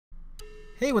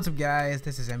Hey, what's up guys,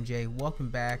 this is MJ. Welcome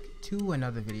back to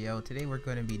another video. Today we're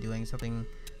going to be doing something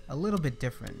a little bit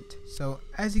different. So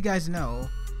as you guys know,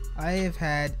 I have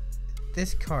had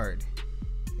this card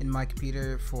in my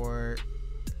computer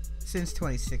since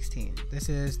 2016. This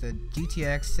is the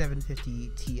GTX 750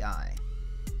 Ti,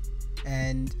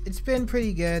 and it's been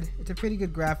pretty good. It's a pretty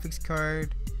good graphics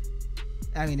card.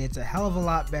 I mean, it's a hell of a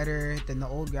lot better than the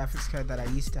old graphics card that I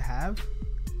used to have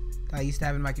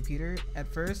in my computer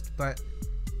at first, but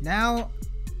now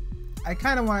I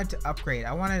kind of wanted to upgrade.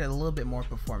 I wanted a little bit more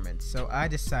performance, so I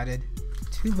decided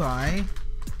to buy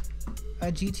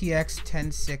a GTX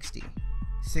 1060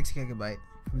 6GB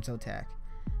from Zotac.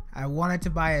 I wanted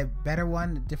to buy a better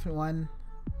one, a different one,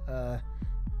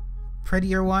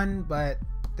 prettier one, but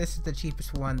this is the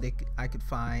cheapest one I could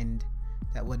find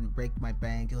that wouldn't break my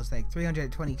bank. It was like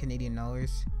 320 Canadian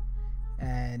dollars,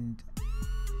 and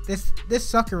this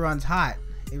sucker runs hot.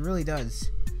 It really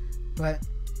does. But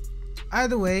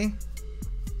either way,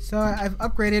 so I've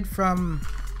upgraded from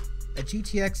a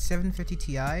GTX 750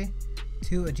 Ti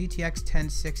to a GTX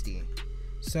 1060.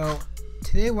 So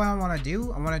today what I want to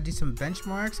do some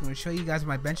benchmarks. I'm going to show you guys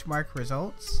my benchmark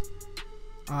results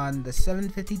on the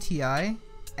 750 Ti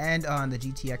and on the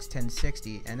GTX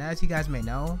 1060. And as you guys may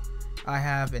know, I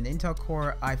have an Intel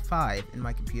Core i5 in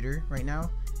my computer right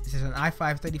now. This is an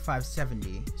i5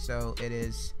 3570, so it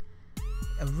is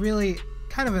a really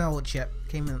kind of an old chip.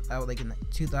 Came out like in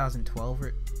 2012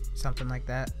 or something like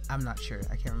that. I'm not sure.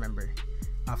 I can't remember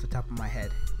off the top of my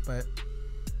head. But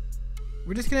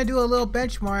we're just gonna do a little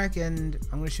benchmark, and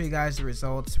I'm gonna show you guys the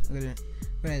results. We're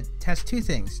gonna test two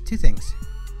things.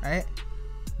 Right?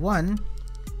 One,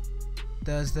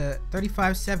 does the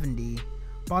 3570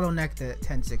 bottleneck the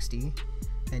 1060?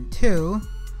 And two,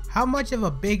 how much of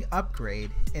a big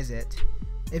upgrade is it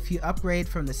if you upgrade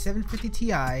from the 750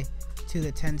 Ti to the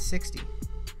 1060?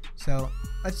 So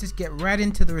let's just get right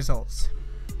into the results.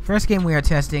 First game we are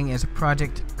testing is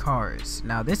Project Cars.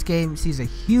 Now this game sees a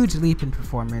huge leap in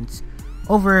performance,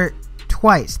 over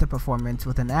twice the performance,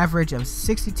 with an average of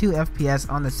 62 FPS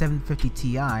on the 750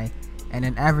 Ti and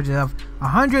an average of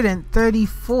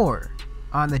 134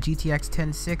 on the GTX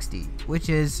 1060, which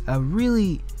is a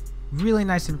really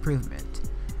nice improvement.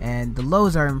 And the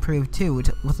lows are improved too,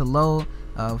 with a low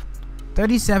of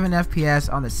 37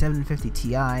 FPS on the 750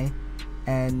 Ti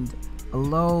and a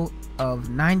low of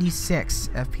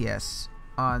 96 FPS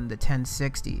on the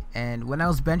 1060. And when I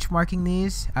was benchmarking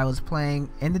these, I was playing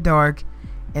in the dark,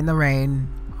 in the rain,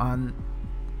 on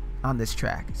this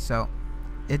track. So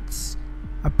it's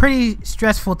a pretty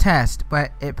stressful test,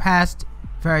 but it passed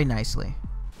very nicely.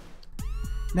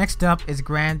 Next up is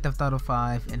Grand Theft Auto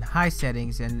 5 in high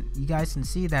settings, and you guys can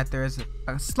see that there is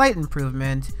a slight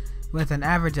improvement with an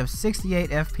average of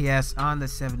 68 FPS on the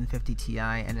 750 Ti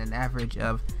and an average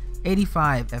of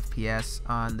 85 FPS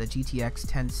on the GTX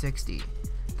 1060.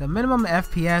 The minimum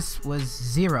FPS was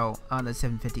 0 on the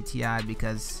 750 Ti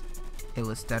because it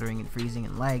was stuttering and freezing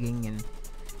and lagging, and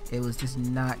it was just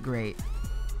not great.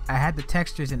 I had the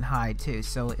textures in high too,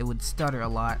 so it would stutter a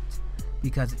lot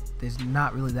because there's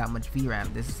not really that much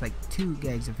VRAM. This is like 2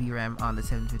 gigs of VRAM on the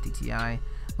 750 Ti,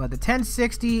 but the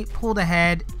 1060 pulled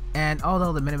ahead, and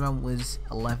although the minimum was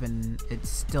 11, it's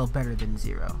still better than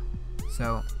 0.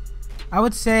 So I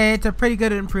would say it's a pretty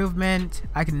good improvement.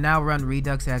 I can now run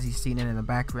Redux as you've seen it in the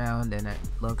background, and it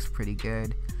looks pretty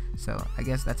good. So I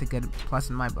guess that's a good plus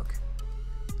in my book.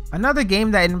 Another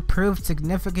game that improved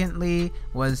significantly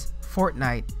was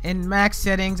Fortnite. In max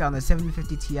settings on the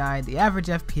 750 Ti, the average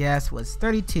FPS was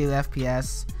 32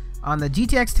 FPS. On the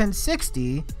GTX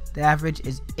 1060, the average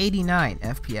is 89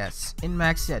 FPS in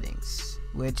max settings,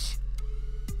 which,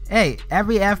 hey,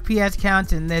 every FPS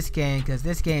counts in this game because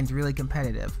this game's really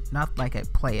competitive. Not like I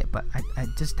play it, but I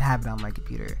just have it on my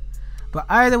computer. But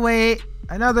either way,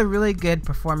 another really good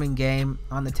performing game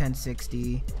on the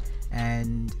 1060,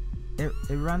 and it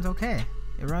runs okay.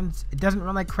 It doesn't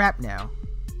run like crap now.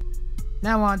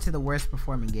 Now on to the worst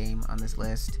performing game on this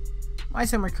list, My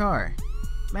Summer Car.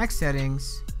 Max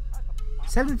settings,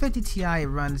 750 Ti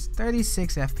runs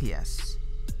 36 FPS.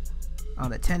 On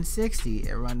the 1060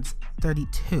 it runs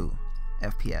 32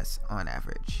 FPS on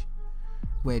average,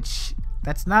 which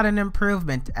that's not an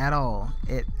improvement at all.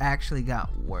 It actually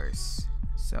got worse.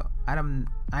 So I'm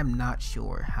not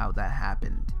sure how that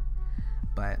happened,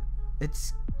 but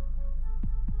it's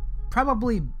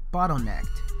probably bottlenecked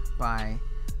by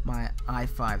my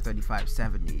i5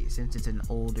 3570 since it's an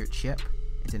older chip.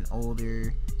 It's an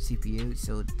older CPU,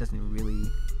 so it doesn't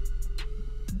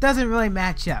really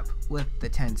match up with the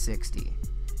 1060.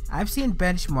 I've seen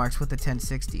benchmarks with the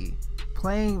 1060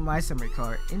 playing My Summer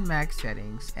Car in max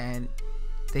settings, and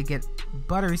they get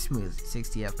buttery smooth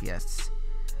 60 FPS,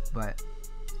 but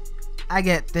I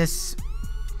get this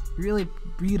really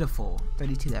beautiful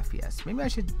 32 FPS. Maybe I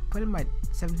should put in my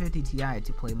 750 Ti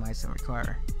to play my summer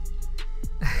car.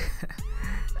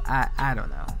 I don't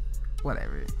know.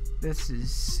 Whatever. This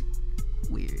is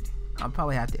weird. I'll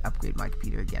probably have to upgrade my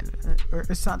computer again or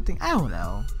something. I don't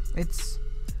know.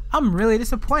 I'm really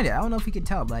disappointed. I don't know if you can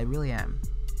tell, but I really am.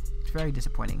 It's very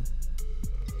disappointing.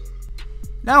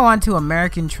 Now on to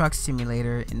American Truck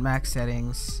Simulator in max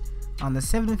settings. On the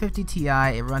 750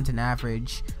 Ti, it runs an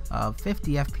average of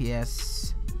 50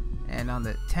 FPS, and on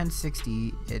the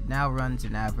 1060, it now runs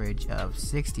an average of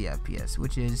 60 FPS,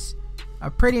 which is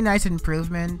a pretty nice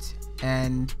improvement,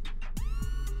 and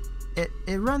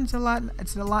it runs a lot.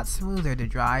 It's a lot smoother to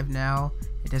drive now.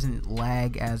 It doesn't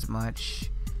lag as much.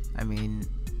 I mean,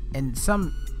 in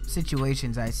some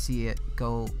situations I see it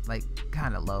go like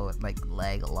kind of low, like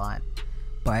lag a lot,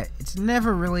 but it's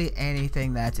never really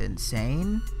anything that's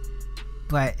insane.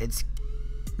 But it's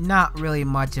not really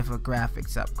much of a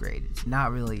graphics upgrade. It's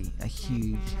not really a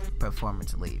huge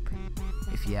performance leap,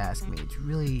 if you ask me. It's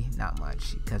really not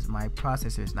much because my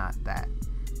processor is not that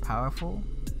powerful,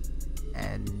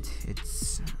 and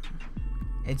it's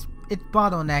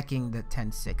bottlenecking the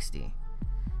 1060.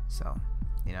 So,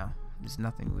 you know, there's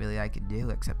nothing really I could do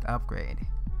except upgrade.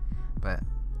 But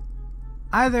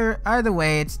either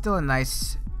way, it's still a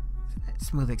nice,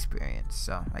 smooth experience.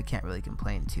 So I can't really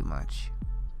complain too much.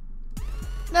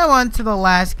 Now on to the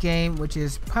last game, which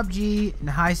is PUBG in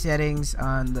high settings.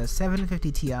 On the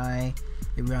 750 Ti,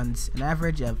 it runs an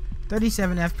average of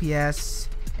 37 FPS,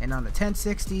 and on the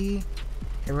 1060,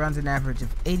 it runs an average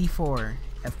of 84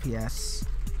 FPS,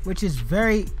 which is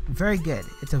very, very good.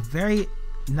 It's a very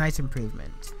nice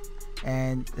improvement,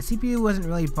 and the CPU wasn't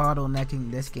really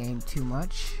bottlenecking this game too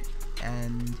much,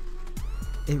 and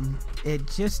it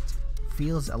just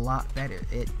feels a lot better.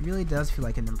 It really does feel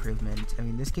like an improvement. I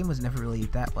mean, this game was never really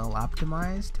that well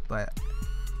optimized, but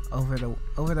over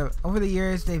the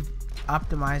years they've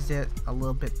optimized it a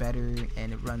little bit better,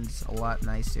 and it runs a lot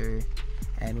nicer.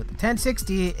 And with the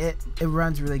 1060, it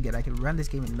runs really good. I can run this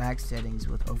game in max settings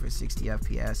with over 60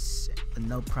 FPS with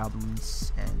no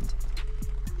problems, and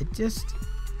it just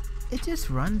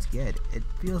runs good. It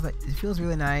feels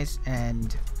really nice,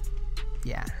 and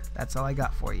yeah, that's all I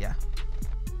got for you.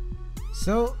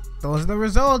 So those are the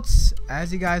results.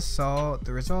 As you guys saw,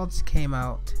 the results came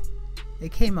out. They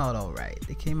came out all right.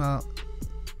 They came out.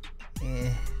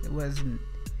 It wasn't.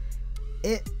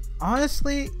 It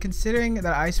honestly, considering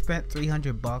that I spent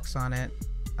 $300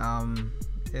 on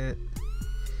it,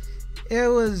 it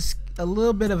was a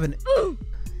little bit of an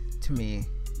to me,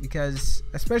 because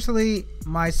especially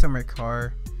my summer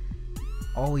car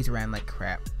always ran like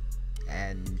crap,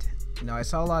 and you know, I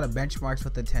saw a lot of benchmarks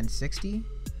with the 1060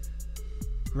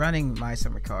 running my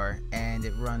summer car, and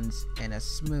it runs in a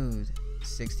smooth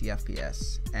 60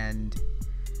 FPS, and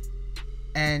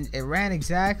it ran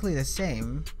exactly the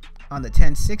same on the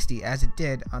 1060 as it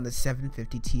did on the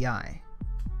 750 Ti,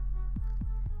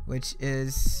 which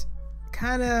is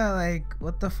kind of like,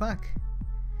 what the fuck.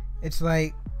 It's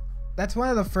like, that's one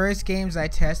of the first games I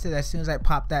tested as soon as I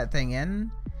popped that thing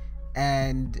in,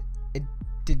 and it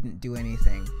didn't do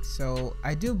anything. So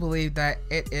I do believe that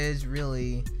it is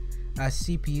really a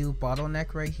CPU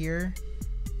bottleneck right here,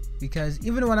 because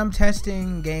even when I'm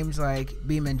testing games like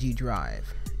BeamNG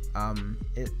Drive,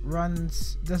 it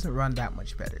doesn't run that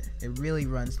much better. It really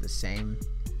runs the same.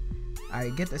 I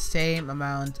get the same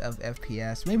amount of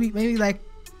FPS, maybe like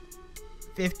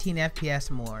 15 FPS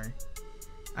more.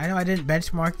 I know I didn't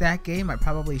benchmark that game. I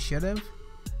probably should have,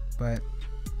 but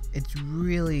it's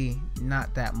really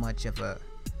not that much of an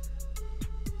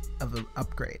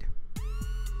upgrade.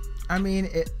 I mean,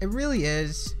 it really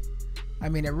is. I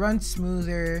mean, it runs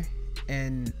smoother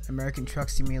in American Truck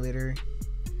Simulator,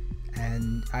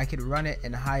 and I could run it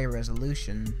in higher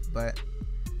resolution, but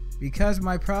because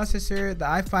my processor, the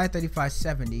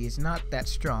i5-3570, is not that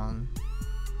strong,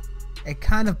 it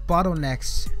kind of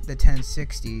bottlenecks the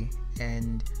 1060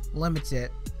 and limits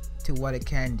it to what it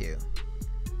can do.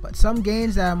 But some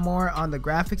games that are more on the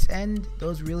graphics end,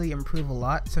 those really improve a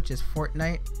lot, such as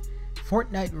Fortnite.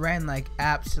 Fortnite ran like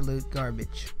absolute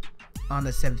garbage on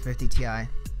the 750 Ti,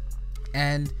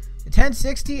 and the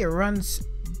 1060, it runs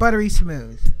buttery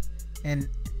smooth in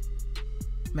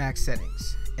max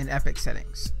settings, in epic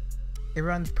settings. It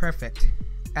runs perfect,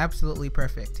 absolutely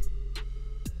perfect,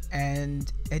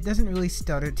 and it doesn't really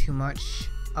stutter too much.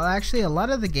 Actually, a lot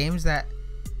of the games that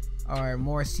are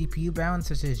more CPU bound,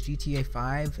 such as GTA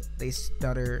 5, they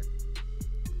stutter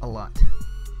a lot.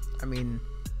 I mean,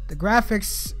 the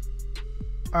graphics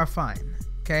are fine.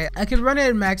 Okay, I can run it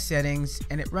in max settings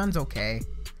and it runs okay,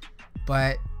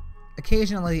 but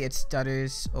occasionally it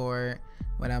stutters, or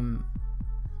when I'm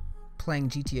playing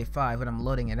GTA 5, when I'm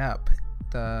loading it up,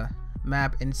 the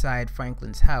map inside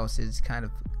Franklin's house is kind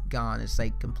of gone. It's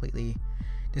like completely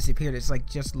disappeared. It's like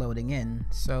just loading in.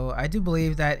 So I do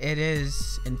believe that it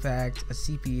is in fact a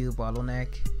CPU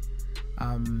bottleneck.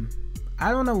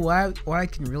 I don't know what I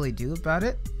can really do about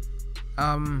it.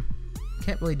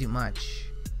 Can't really do much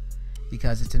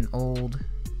because it's an old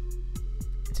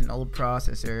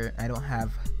processor. I don't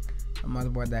have a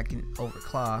motherboard that can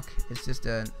overclock. It's just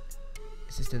a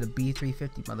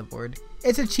B350 motherboard.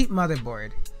 It's a cheap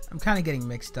motherboard. I'm kind of getting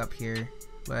mixed up here,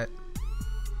 but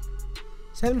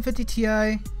 750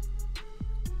 Ti,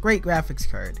 great graphics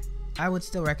card. I would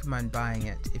still recommend buying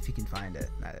it if you can find it.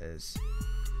 That is,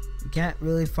 you can't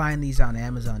really find these on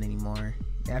Amazon anymore.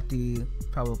 You have to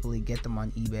probably get them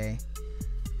on eBay.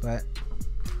 But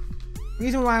the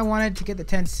reason why I wanted to get the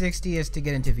 1060 is to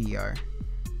get into VR,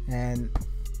 and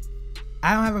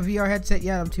I don't have a VR headset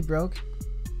yet. I'm too broke,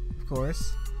 of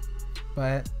course.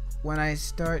 But when I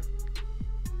start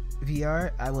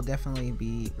VR, I will definitely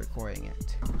be recording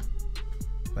it.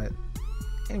 But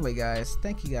anyway, guys,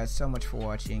 thank you guys so much for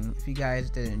watching. If you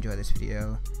guys did enjoy this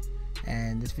video,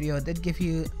 and this video did give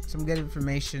you some good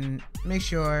information, make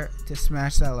sure to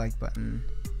smash that like button.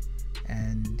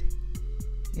 And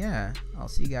yeah, I'll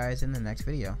see you guys in the next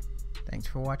video. Thanks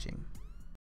for watching.